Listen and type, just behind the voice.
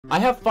I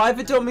have 5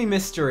 Adopt Me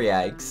mystery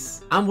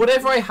eggs, and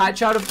whatever I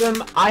hatch out of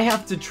them, I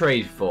have to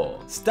trade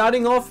for.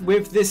 Starting off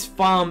with this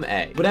farm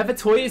egg. Whatever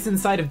toy is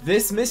inside of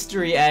this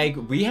mystery egg,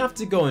 we have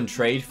to go and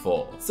trade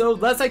for. So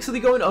let's actually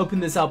go and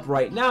open this up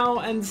right now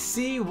and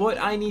see what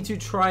I need to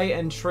try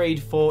and trade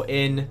for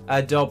in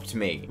Adopt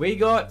Me. We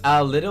got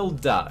a little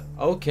duck.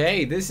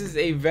 Okay, this is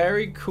a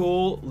very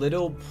cool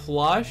little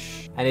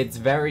plush, and it's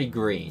very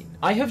green.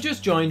 I have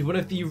just joined one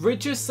of the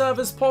richest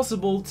servers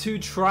possible to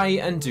try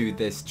and do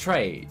this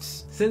trade.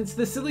 Since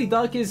the silly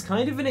duck is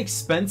kind of an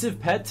expensive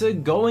pet to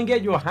go and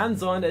get your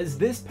hands on, as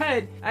this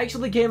pet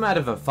actually came out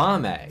of a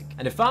farm egg.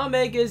 And a farm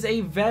egg is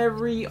a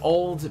very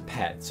old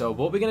pet, so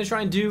what we're going to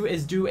try and do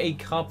is do a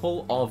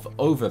couple of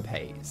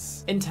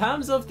overpays. In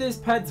terms of this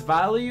pet's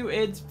value,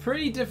 it's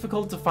pretty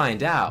difficult to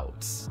find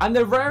out. And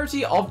the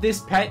rarity of this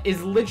pet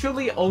is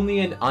literally only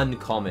an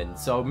uncommon,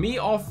 so me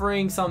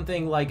offering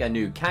something like a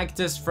new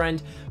cactus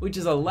friend, which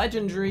is a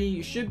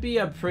legendary, should be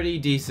a pretty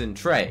decent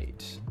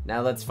trade.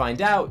 Now let's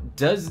find out,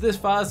 does this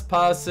first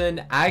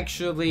person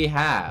actually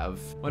have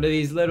one of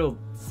these little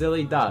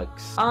silly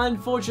ducks?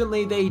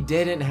 Unfortunately, they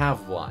didn't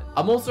have one.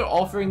 I'm also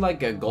offering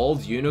like a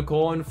gold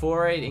unicorn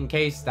for it in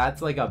case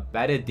that's like a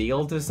better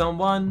deal to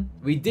someone.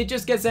 We did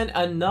just get sent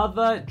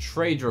another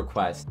trade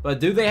request, but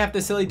do they have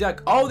the silly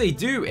duck? Oh, they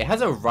do. It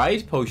has a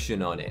ride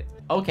potion on it.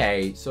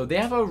 Okay, so they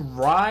have a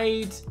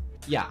ride.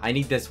 Yeah, I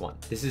need this one.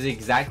 This is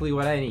exactly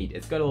what I need.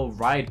 It's got a little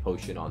ride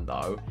potion on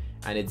though,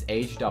 and it's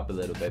aged up a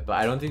little bit, but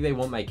I don't think they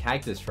want my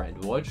cactus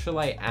friend. What shall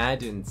I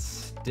add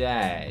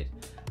instead?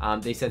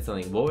 They said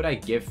something. What would I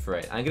give for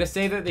it? I'm gonna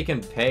say that they can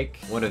pick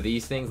one of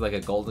these things, like a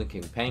golden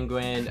king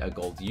penguin, a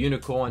gold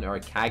unicorn, or a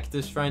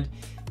cactus friend.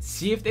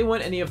 See if they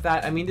want any of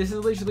that. I mean, this is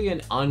literally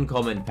an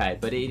uncommon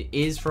pet, but it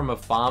is from a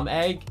farm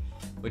egg,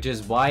 which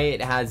is why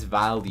it has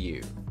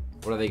value.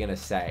 What are they gonna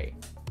say?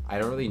 I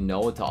don't really know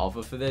what to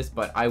offer for this,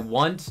 but I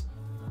want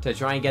to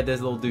try and get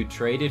this little dude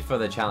traded for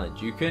the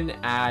challenge. You can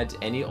add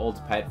any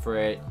old pet for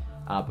it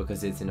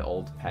because it's an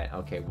old pet.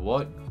 Okay,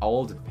 what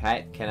old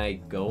pet can I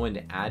go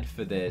and add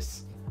for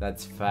this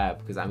that's fair?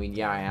 Because I mean,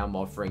 yeah, I am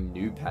offering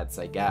new pets,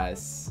 I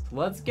guess.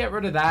 Let's get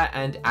rid of that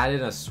and add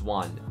in a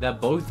swan. They're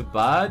both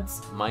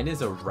birds. Mine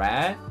is a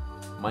rare.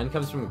 Mine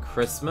comes from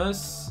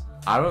Christmas.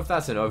 I don't know if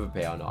that's an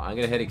overpay or not. I'm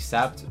gonna hit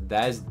accept.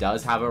 Theirs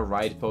does have a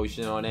ride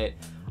potion on it.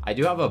 I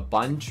do have a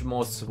bunch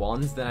more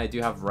swans than I do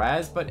have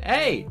rares, but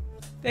hey,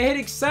 they hit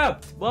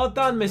accept. Well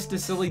done, Mr.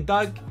 Silly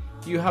Duck.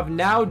 You have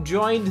now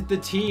joined the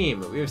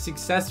team. We have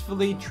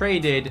successfully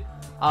traded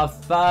our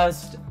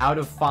first out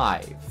of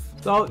 5.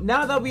 So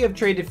now that we have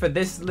traded for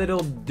this little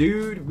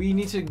dude, we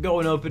need to go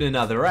and open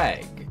another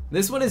egg.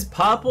 This one is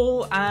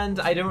purple, and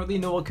I don't really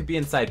know what could be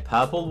inside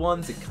purple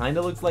ones. It kind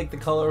of looks like the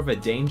color of a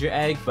danger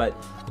egg, but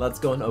let's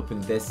go and open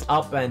this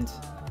up. And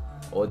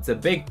oh, it's a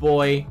big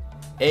boy.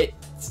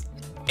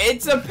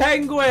 It's a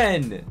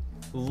penguin.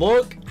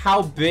 Look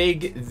how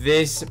big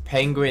this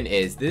penguin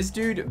is. This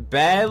dude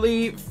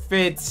barely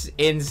fits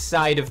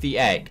inside of the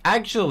egg.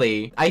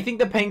 Actually, I think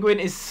the penguin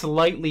is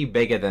slightly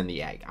bigger than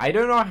the egg. I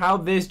don't know how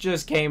this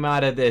just came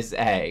out of this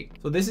egg.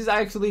 So this is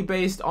actually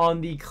based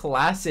on the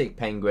classic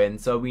penguin.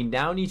 So we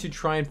now need to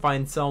try and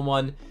find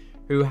someone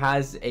who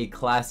has a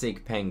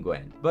classic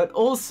penguin. But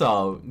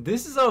also,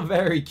 this is a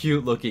very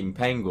cute looking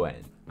penguin.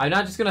 I'm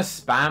not just gonna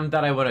spam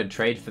that I want to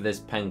trade for this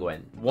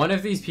penguin. One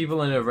of these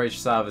people in a rich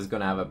server is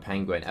gonna have a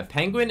penguin. A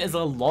penguin is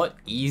a lot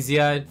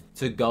easier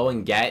to go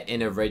and get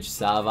in a rich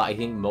server. I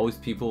think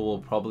most people will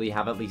probably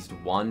have at least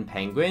one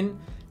penguin.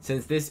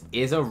 Since this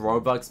is a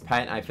Robux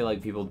pet, I feel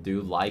like people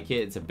do like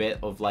it. It's a bit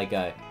of like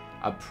a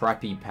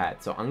preppy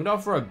pet. So I'm gonna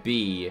offer a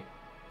B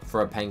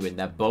for a penguin.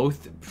 They're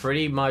both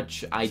pretty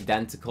much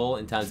identical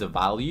in terms of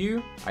value.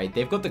 All right,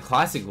 they've got the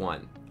classic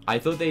one. I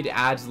thought they'd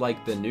add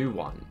like the new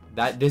one.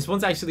 This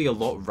one's actually a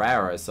lot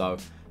rarer, so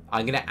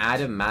I'm gonna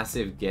add a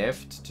massive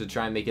gift to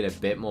try and make it a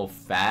bit more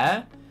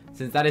fair,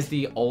 since that is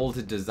the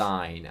old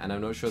design, and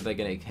I'm not sure they're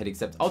gonna hit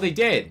accept. Oh, they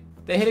did!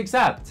 They hit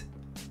accept!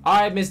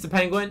 Alright, Mr.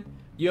 Penguin,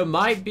 you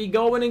might be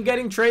going and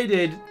getting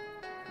traded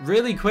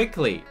really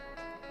quickly.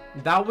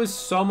 That was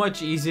so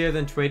much easier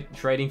than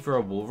trading for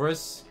a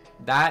walrus.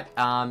 That,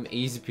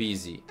 easy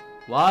peasy.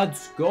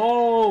 Let's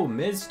go,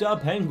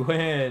 Mr.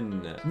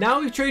 Penguin.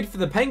 Now we've traded for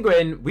the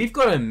penguin, we've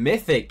got a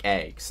mythic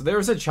egg. So there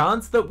is a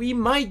chance that we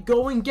might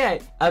go and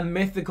get a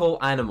mythical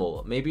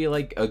animal. Maybe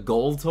like a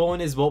gold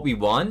tone is what we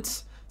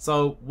want.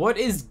 So what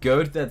is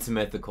good that's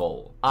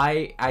mythical?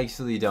 I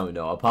actually don't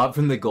know. Apart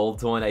from the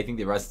gold tone, I think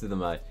the rest of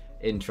them are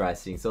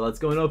interesting. So let's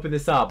go and open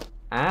this up.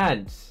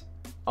 And,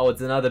 oh,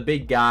 it's another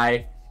big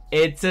guy.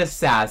 It's a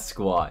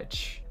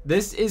Sasquatch.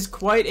 This is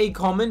quite a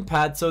common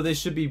pet, so this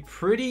should be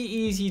pretty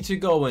easy to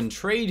go and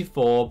trade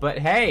for. But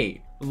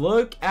hey,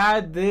 look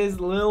at this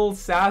little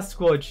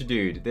Sasquatch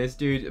dude. This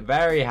dude,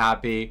 very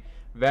happy,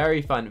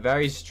 very fun,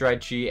 very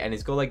stretchy, and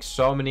he's got like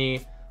so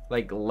many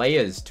like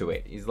layers to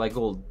it. He's like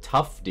all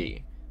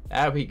tufty.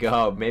 There we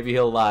go. Maybe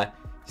he'll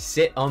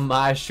sit on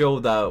my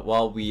shoulder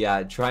while we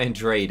try and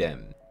trade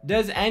him.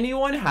 Does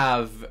anyone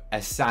have a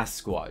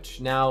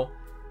Sasquatch? Now,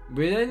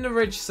 within the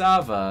rich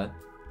server,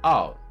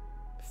 oh,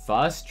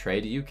 First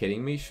trade? Are you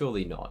kidding me?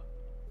 Surely not.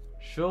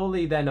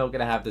 Surely they're not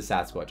gonna have the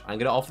Sasquatch. I'm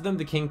gonna offer them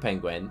the king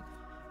penguin.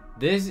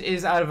 This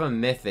is out of a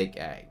mythic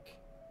egg,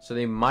 so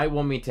they might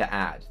want me to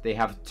add. They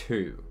have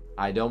 2.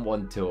 I don't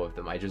want 2 of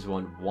them. I just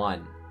want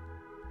 1.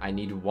 I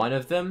need 1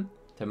 of them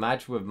to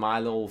match with my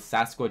little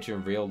Sasquatch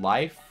in real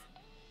life,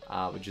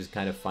 which is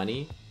kind of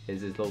funny.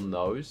 Is his little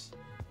nose.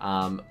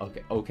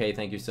 Okay,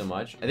 thank you so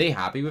much. Are they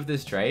happy with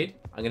this trade?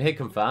 I'm gonna hit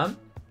confirm.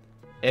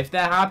 If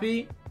they're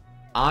happy,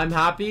 I'm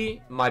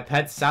happy. My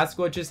pet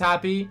Sasquatch is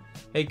happy.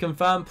 Hit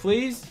confirm,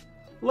 please.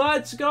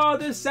 Let's go.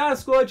 The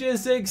Sasquatch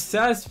is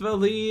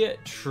successfully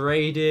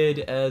traded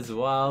as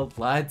well.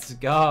 Let's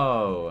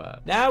go.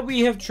 Now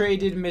we have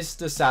traded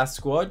Mr.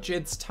 Sasquatch.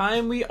 It's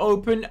time we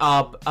open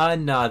up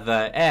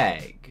another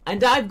egg.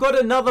 And I've got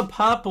another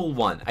purple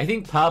one. I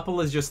think purple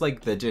is just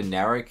like the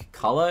generic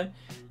color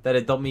that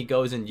Adopt.me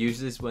goes and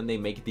uses when they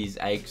make these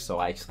eggs. So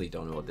I actually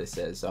don't know what this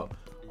is. So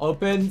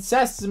open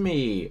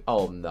sesame.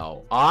 Oh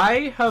no.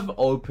 I have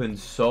opened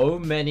so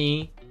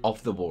many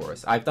of the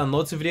walrus. I've done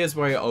lots of videos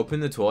where I open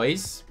the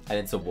toys and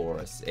it's a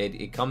walrus.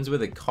 It comes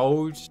with a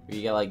code where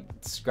you get like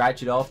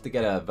scratch it off to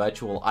get a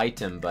virtual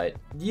item, but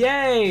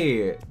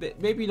yay!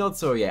 Maybe not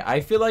so yet. I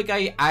feel like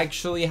I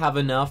actually have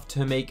enough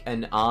to make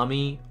an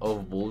army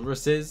of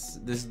walruses.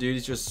 This dude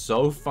is just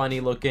so funny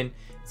looking.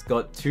 He's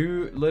got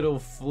 2 little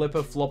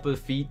flipper flopper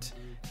feet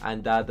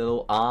and the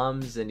little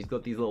arms, and he's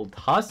got these little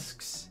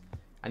tusks,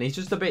 and he's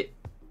just a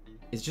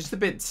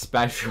bit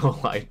special.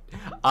 Like,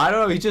 I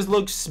don't know, he just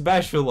looks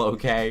special,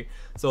 okay?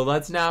 So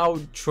let's now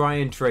try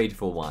and trade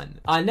for one.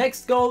 Our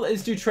next goal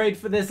is to trade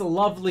for this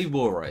lovely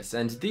walrus,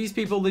 and these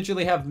people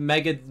literally have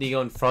mega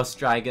neon frost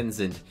dragons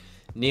and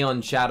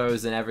neon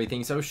shadows and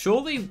everything, so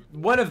surely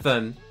one of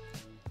them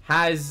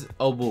has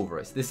a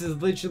walrus. This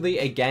is literally,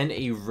 again,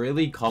 a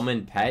really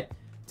common pet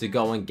to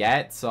go and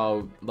get,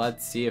 so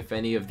let's see if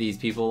any of these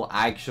people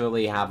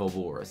actually have a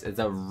walrus. It's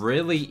a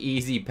really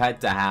easy pet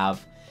to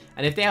have.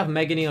 And if they have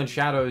Mega Neon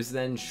Shadows,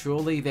 then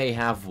surely they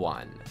have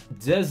one.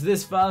 Does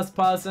this first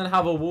person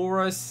have a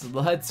walrus?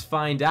 Let's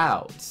find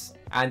out.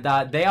 And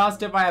they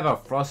asked if I have a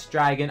Frost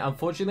Dragon.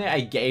 Unfortunately, I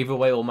gave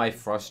away all my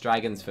Frost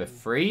Dragons for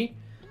free.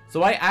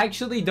 So I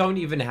actually don't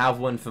even have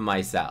one for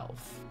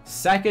myself.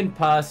 Second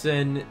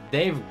person,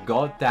 they've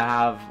got to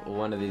have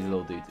one of these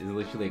little dudes. It's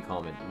literally a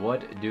comment.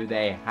 What do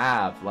they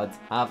have? Let's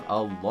have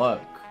a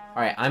look.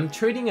 Alright, I'm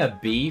trading a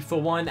bee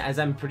for one, as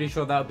I'm pretty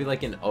sure that would be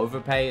like an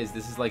overpay, as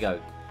this is like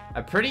a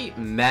pretty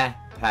meh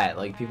pet.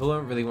 Like, people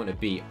don't really want to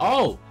be.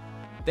 Oh,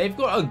 they've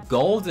got a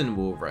golden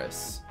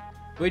walrus,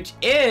 which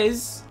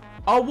is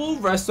a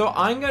walrus. So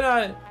I'm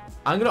gonna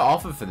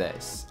offer for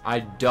this. I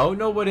don't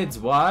know what it's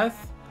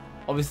worth.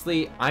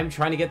 Obviously, I'm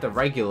trying to get the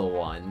regular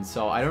one,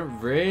 so I don't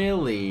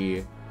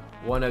really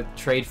want to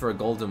trade for a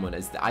golden one.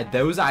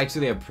 Those are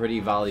actually a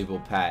pretty valuable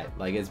pet.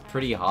 Like, it's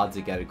pretty hard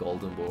to get a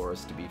golden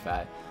walrus, to be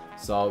fair.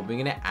 So we're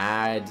gonna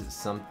add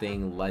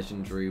something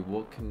legendary.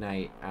 What can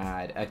I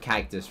add? A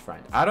cactus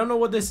friend. I don't know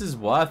what this is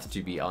worth,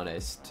 to be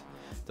honest.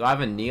 Do I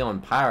have a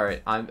neon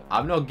pirate?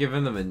 I'm not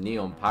giving them a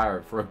neon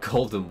pirate for a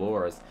golden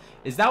walrus.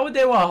 Is that what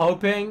they were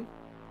hoping?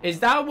 Is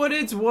that what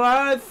it's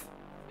worth?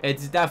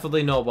 It's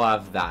definitely not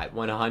worth that.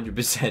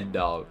 100%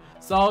 no.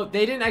 So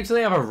they didn't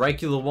actually have a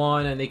regular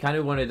one, and they kind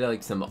of wanted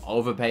like some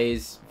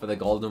overpays for the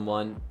golden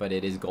one, but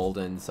it is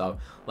golden. So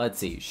let's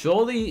see.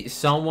 Surely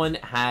someone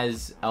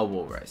has a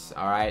walrus.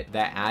 All right,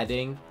 they're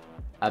adding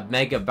a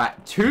mega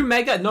bat, 2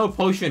 mega no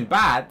potion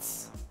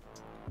bats.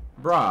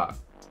 Bruh,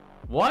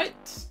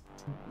 what?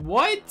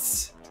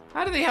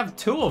 How do they have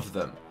 2 of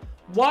them?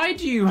 Why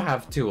do you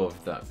have 2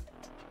 of them?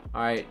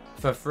 All right,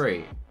 for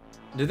free.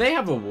 Do they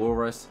have a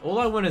walrus? All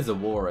I want is a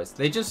walrus.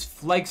 They just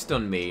flexed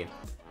on me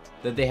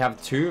that they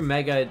have 2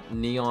 mega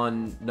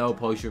neon no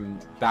potion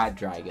bat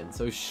dragons.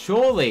 So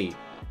surely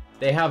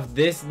they have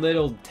this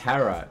little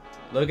terror.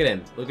 Look at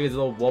him. Look at his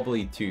little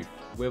wobbly tooth.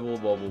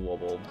 Wibble, wobble,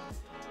 wobble.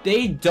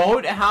 They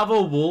don't have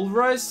a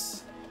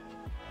walrus,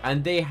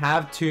 and they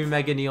have 2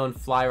 mega neon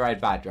fly ride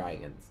bat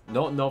dragons.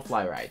 Not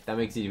fly ride. That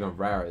makes it even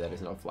rarer that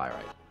it's not fly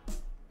ride.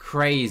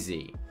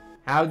 Crazy.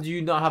 How do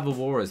you not have a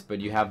walrus,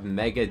 but you have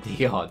mega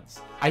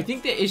neons? I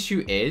think the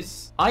issue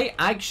is, I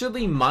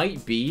actually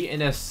might be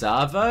in a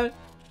server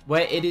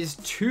where it is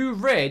too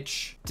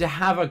rich to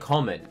have a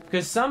common.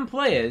 Because some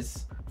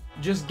players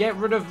just get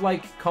rid of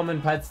like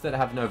common pets that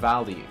have no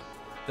value.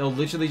 They'll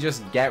literally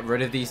just get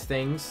rid of these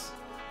things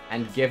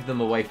and give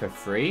them away for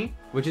free.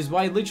 Which is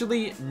why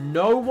literally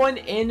no one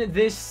in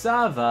this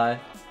server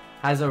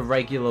has a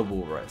regular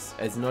walrus.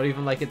 It's not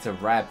even like it's a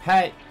rare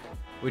pet,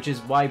 which is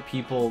why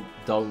people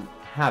don't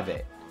have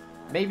it.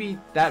 Maybe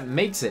that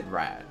makes it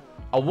rare.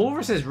 A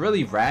walrus is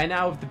really rare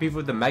now if the people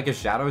with the mega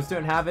shadows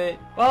don't have it.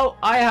 Well,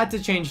 I had to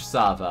change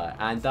server,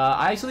 and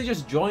I actually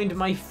just joined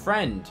my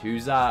friend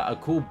who's a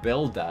cool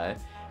builder,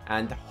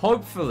 and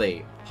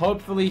hopefully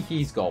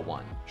he's got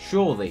one.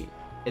 Surely.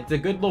 It's a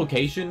good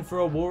location for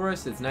a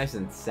walrus. It's nice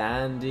and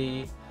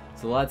sandy.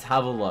 So let's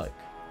have a look.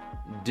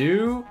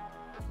 Do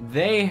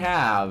they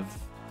have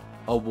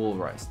a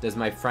walrus? Does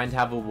my friend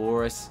have a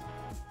walrus?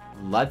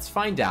 Let's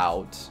find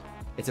out.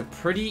 It's a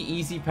pretty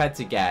easy pet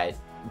to get.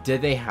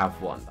 Did they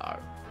have one though?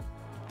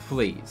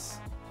 Please.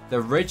 The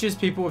richest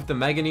people with the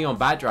Mega Neon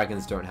Bat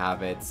Dragons don't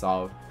have it,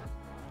 so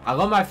I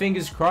got my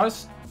fingers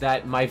crossed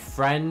that my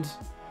friend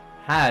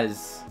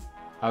has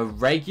a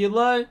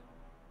regular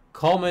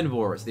common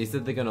walrus. They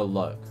said they're gonna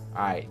look.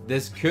 Alright,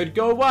 this could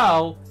go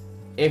well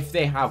if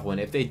they have one.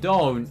 If they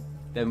don't,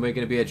 then we're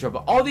gonna be in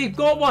trouble. Oh, they've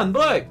got one!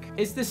 Look!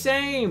 It's the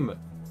same!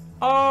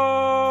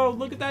 Oh,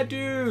 look at that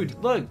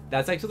dude! Look,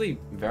 that's actually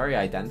very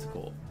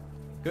identical.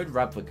 Good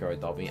replica,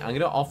 Adopt.me. I'm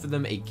gonna offer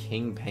them a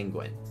king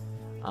penguin.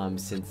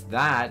 Since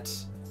that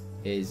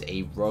is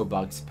a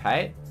Robux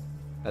pet.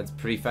 That's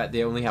pretty fat.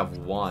 They only have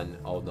one.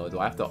 Oh no, do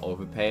I have to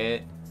overpay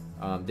it?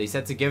 They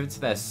said to give it to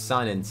their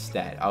son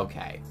instead.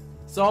 Okay.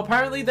 So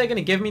apparently they're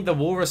gonna give me the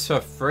walrus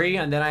for free,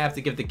 and then I have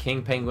to give the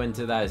king penguin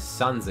to their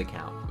son's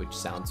account, which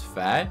sounds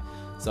fair.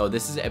 So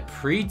this is a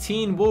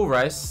preteen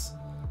walrus,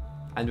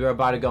 and we're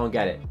about to go and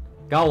get it.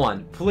 Go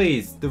on,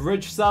 please. The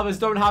rich servers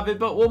don't have it,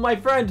 but my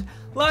friend,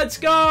 let's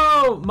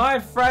go! My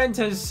friend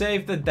has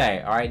saved the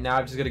day. All right, now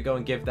I'm just gonna go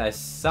and give their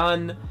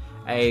son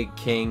a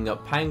king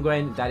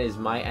penguin. That is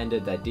my end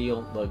of the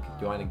deal. Look, do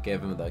you want to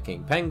give him the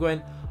king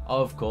penguin?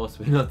 Of course,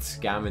 we're not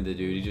scamming the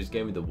dude. He just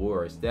gave me the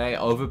walrus. Did I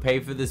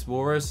overpay for this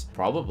walrus?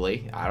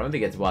 Probably. I don't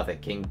think it's worth a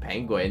king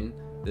penguin.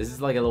 This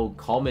is like a little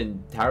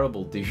common,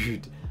 terrible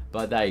dude.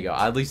 But there you go.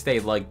 At least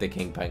they like the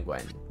king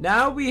penguin.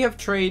 Now we have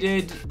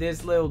traded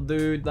this little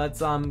dude. Let's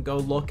go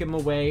lock him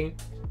away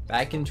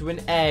back into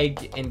an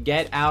egg and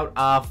get out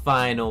our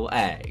final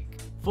egg.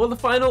 For the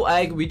final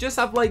egg, we just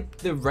have like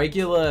the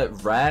regular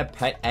rare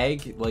pet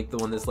egg, like the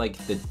one that's like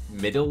the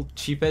middle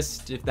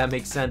cheapest, if that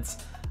makes sense.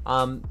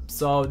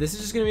 So this is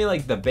just gonna be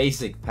like the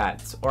basic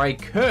pets, or I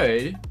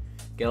could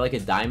get like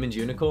a diamond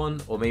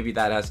unicorn, or maybe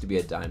that has to be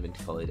a diamond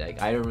colored egg.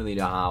 I don't really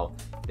know how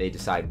they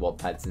decide what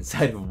pets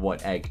inside of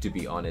what egg, to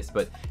be honest,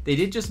 but they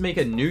did just make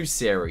a new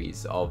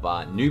series of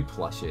new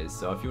plushes.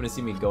 So if you want to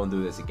see me go and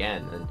do this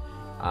again, then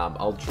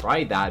I'll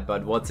try that.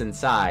 But what's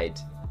inside?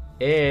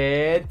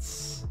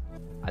 It's,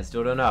 I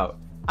still don't know.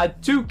 A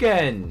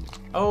toucan!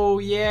 Oh,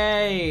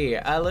 yay!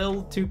 A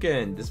little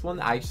toucan. This one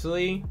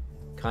actually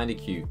kind of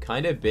cute,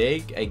 kind of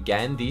big.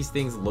 Again, these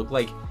things look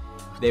like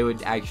they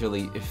would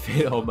actually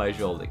fit on my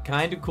shoulder.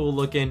 Kind of cool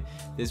looking.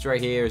 This right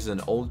here is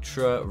an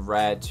ultra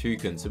rare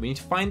toucan. So we need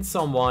to find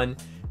someone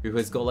who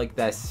has got like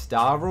their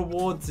star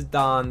rewards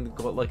done,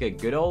 got like a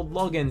good old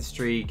login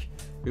streak,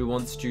 who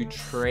wants to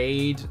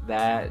trade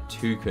their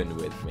toucan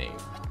with me.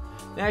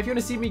 Now, if you want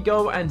to see me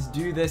go and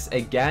do this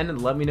again,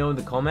 let me know in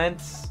the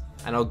comments,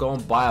 and I'll go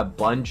and buy a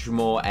bunch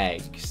more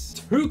eggs.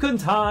 Toucan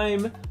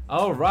time!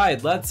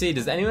 Alright, let's see.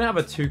 Does anyone have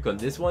a toucan?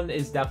 This one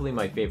is definitely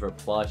my favorite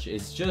plush.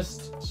 It's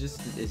just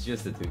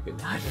a toucan.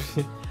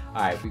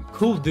 Alright,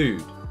 cool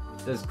dude.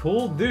 Does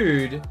cool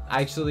dude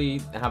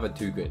actually have a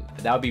toucan?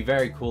 That would be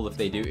very cool if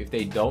they do. If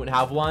they don't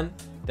have one,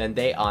 then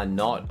they are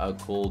not a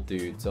cool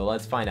dude. So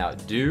let's find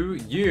out. Do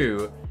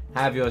you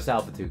have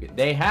yourself a toucan?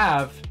 They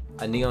have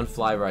a neon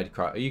fly ride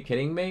car. Are you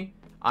kidding me?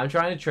 I'm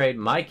trying to trade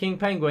my king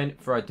penguin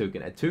for a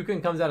toucan. A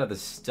toucan comes out of the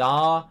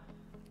star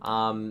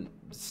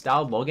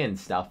login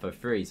stuff for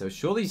free. So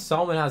surely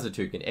someone has a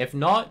toucan. If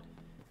not,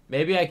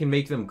 maybe I can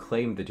make them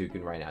claim the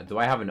toucan right now. Do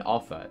I have an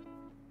offer?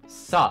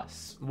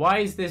 Sus. Why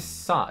is this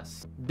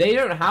sus? They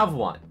don't have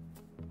one.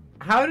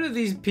 How do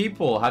these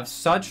people have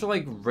such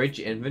like rich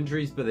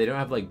inventories, but they don't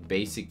have like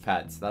basic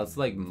pets? That's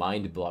like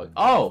mind-blowing.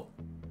 Oh,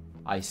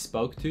 I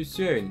spoke too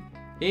soon.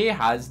 He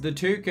has the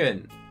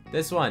toucan.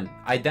 This one,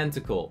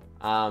 identical.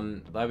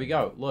 There we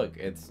go. Look,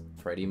 it's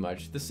pretty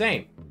much the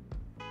same.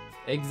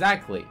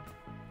 Exactly.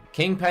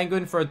 King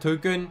penguin for a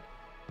toucan.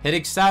 Hit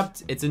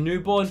accept. It's a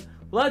newborn.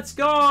 Let's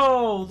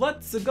go.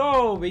 Let's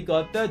go. We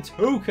got the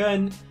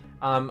toucan.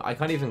 I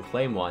can't even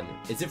claim one.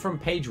 Is it from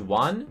page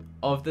 1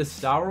 of the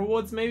star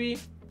rewards maybe?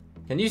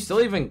 Can you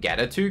still even get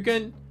a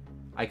toucan?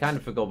 I kind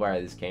of forgot where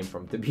this came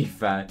from, to be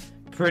fair.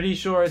 Pretty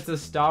sure it's a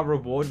star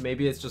reward.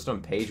 Maybe it's just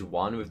on page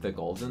 1 with the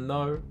golden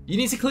though. You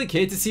need to click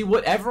here to see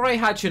whatever I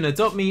hatch and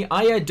adopt me,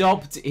 I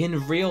adopt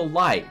in real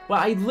life. Where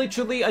I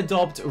literally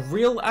adopt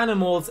real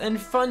animals and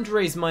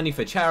fundraise money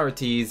for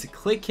charities.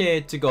 Click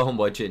here to go and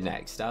watch it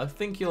next. I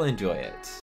think you'll enjoy it.